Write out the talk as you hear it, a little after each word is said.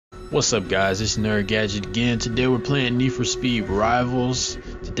What's up guys, it's Nerd Gadget again. Today we're playing Need for Speed Rivals.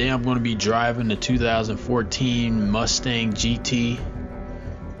 Today I'm going to be driving the 2014 Mustang GT.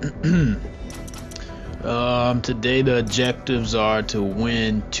 Today the objectives are to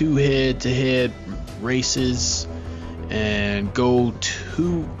win 2 head-to-head races and go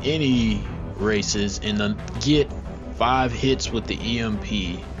to any races and get 5 hits with the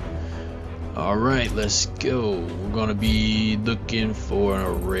EMP. Alright, let's go. We're gonna be looking for a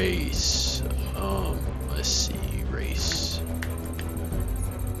race. Let's see, race.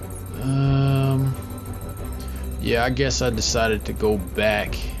 Yeah, I guess I decided to go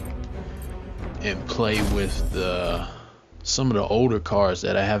back and play with some of the older cars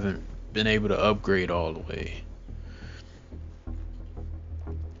that I haven't been able to upgrade all the way.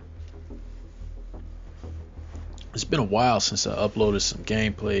 It's been a while since I uploaded some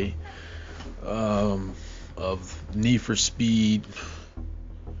gameplay of Need for Speed.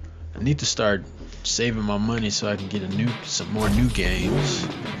 I need to start saving my money so I can get some more new games.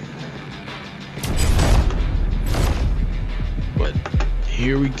 But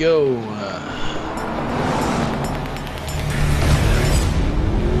here we go.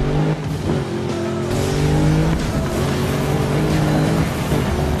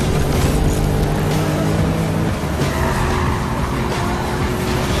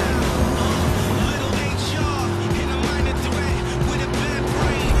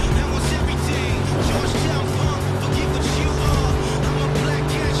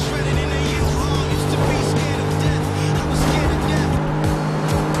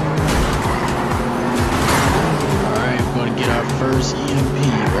 First EMP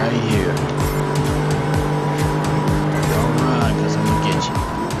right here. Don't run, cause I'm gonna get you.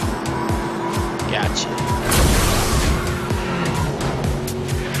 Gotcha.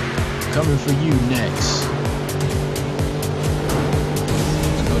 Coming for you next.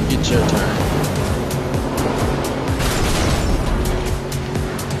 It's gonna get your turn.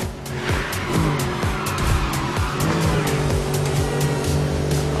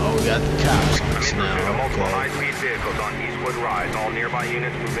 Oh, we got the cops on us now. Multiple high-speed vehicles on Eastwood Rise. All nearby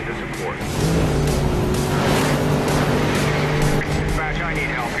units move into support. Dispatch, I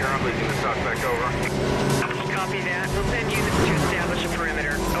need help here. I'm losing the suspect. Over. Copy that. We'll send units to establish a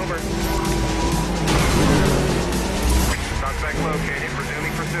perimeter. Over. Suspect located.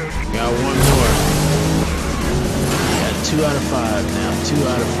 Resuming pursuit. Got one more. Got 2 out of 5 now. 2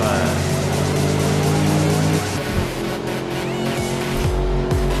 out of 5.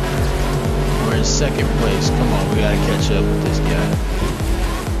 We're in second place. Come on, we gotta catch up with this guy.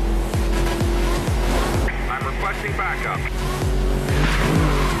 I'm requesting backup.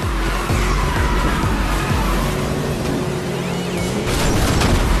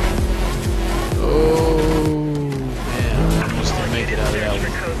 Oh man, I almost didn't make it out of that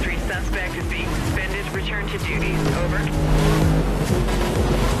one. Code 3 suspect is being suspended. Return to duties. Over.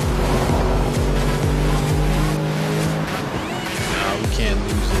 No, we can't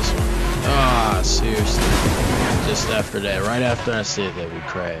lose this one. Ah, seriously. Just after that, right after I said that, we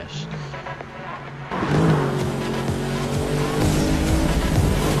crashed.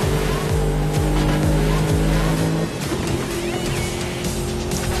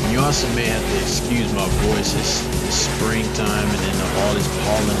 You also may have to excuse my voice. It's springtime and then all this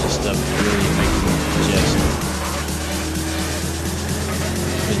pollen and stuff is really making me congested.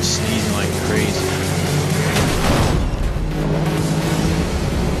 I've been sneezing like crazy.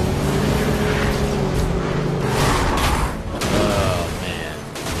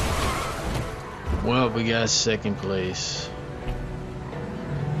 Well, we got second place.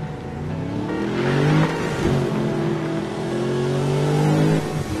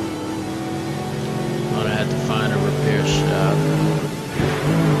 Gonna have to find a repair shop.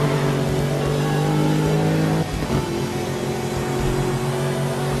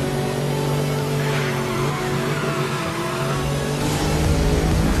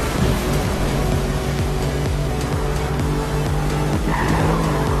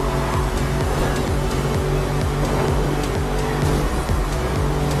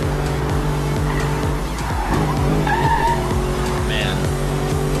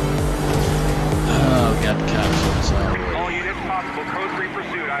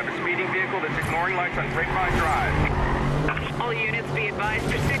 All units be advised,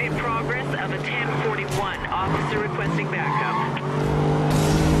 pursuit in progress of a 1041. Officer requesting backup.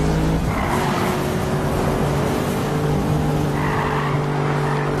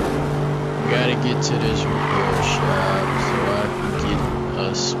 Gotta get to this repair shop so I can get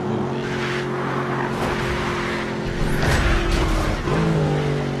us moving.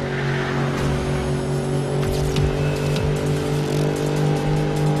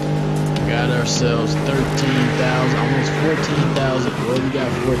 ourselves 13,000, almost 14,000. Well, we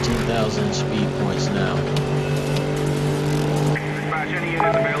got 14,000 speed points now. Dispatch, any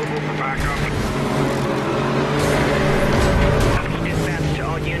units available for backup? Dispatch to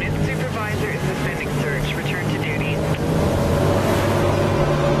all units. Supervisor is suspending search. Return to duty.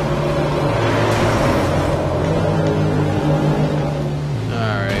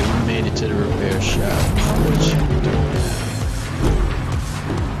 Alright, we made it to the repair shop. What you doing now?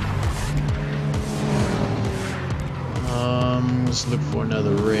 Let's look for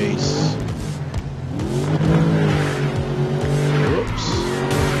another race. Whoops.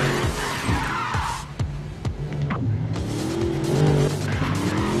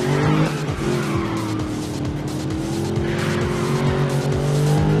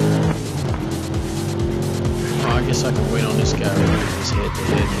 Oh, I guess I can wait on this guy right here, this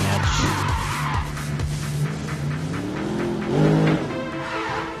head-to-head match.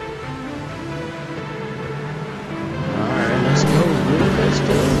 Alright, let's go, dude. Let's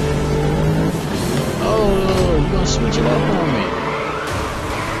go. Oh, you gonna switch it up on me?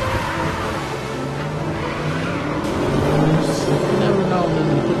 You never know when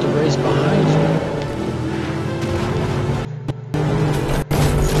to put the race behind you.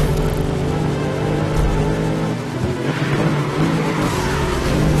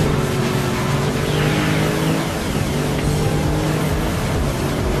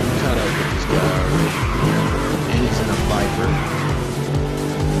 Caught up with this guy already. And he's in a Viper.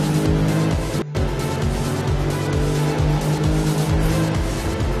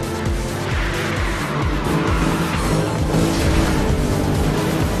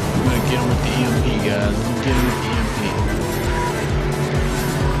 I'm gonna get him with the EMP, guys. I'm gonna get him with the EMP.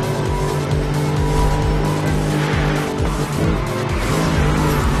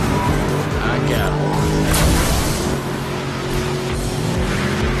 I got him.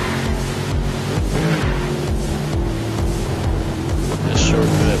 That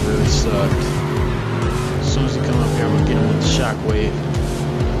shortcut really sucked. As soon as he come up here, I'm gonna get him with the shockwave.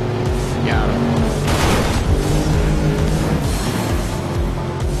 Got him.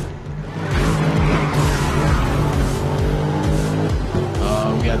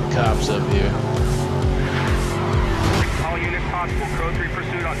 We got the cops up here. All units possible. Code 3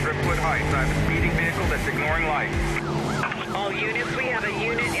 pursuit on Driftwood Heights. I have a speeding vehicle that's ignoring lights. All units, we have a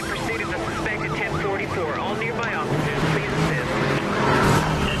unit in pursuit of the suspected 1044. All nearby officers, please assist.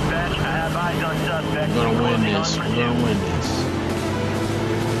 Dispatch, I have eyes on suspect. We're gonna win this. We're gonna win this.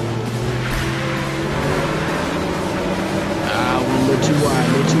 We're a little too wide,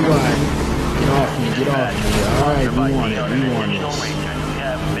 a little too wide. Get off me, get off me. Alright, we won it, we won this.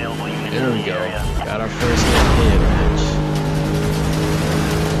 There we go. Got our first head-to-head match.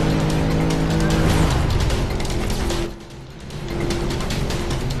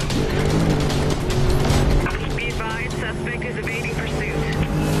 Be advised, suspect is evading pursuit.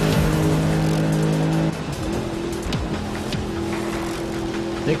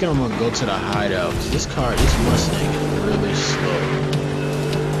 Thinking I'm gonna go to the hideout. 'Cause this Mustang is really slow.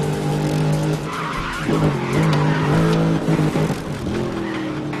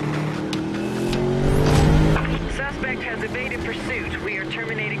 Suspect has evaded pursuit. We are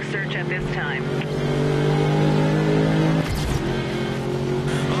terminating search at this time.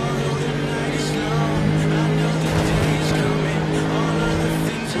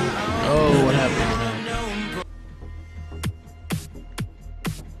 Oh, what happened, man?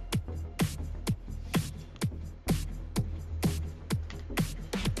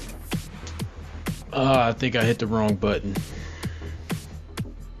 I think I hit the wrong button.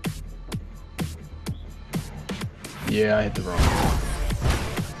 Yeah, I hit the wrong one.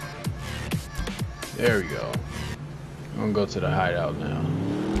 There we go. I'm gonna go to the hideout now.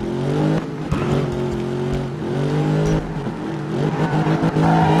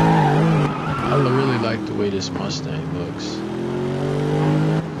 I really like the way this Mustang looks.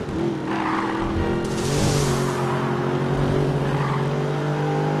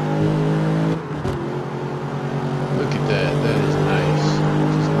 Look at that. That is nice.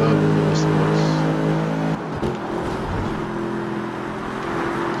 Just love the way this looks.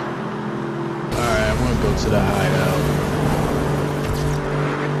 Alright, I'm gonna go to the hideout.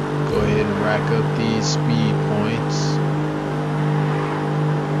 Go ahead and rack up these speed points.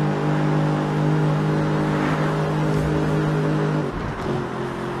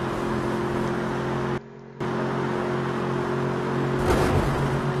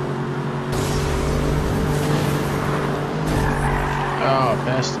 Oh,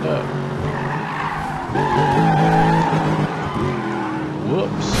 passed it up.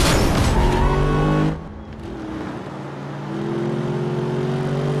 Whoops.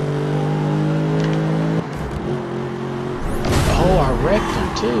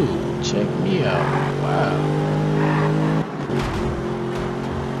 car too. Check me out. Wow.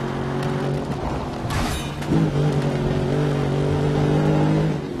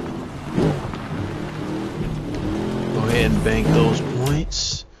 Go ahead and bank those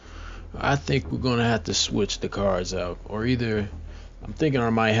points. I think we're gonna have to switch the cars out, or either I'm thinking I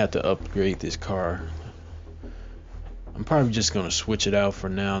might have to upgrade this car. I'm probably just gonna switch it out for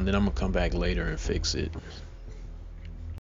now, and then I'm gonna come back later and fix it.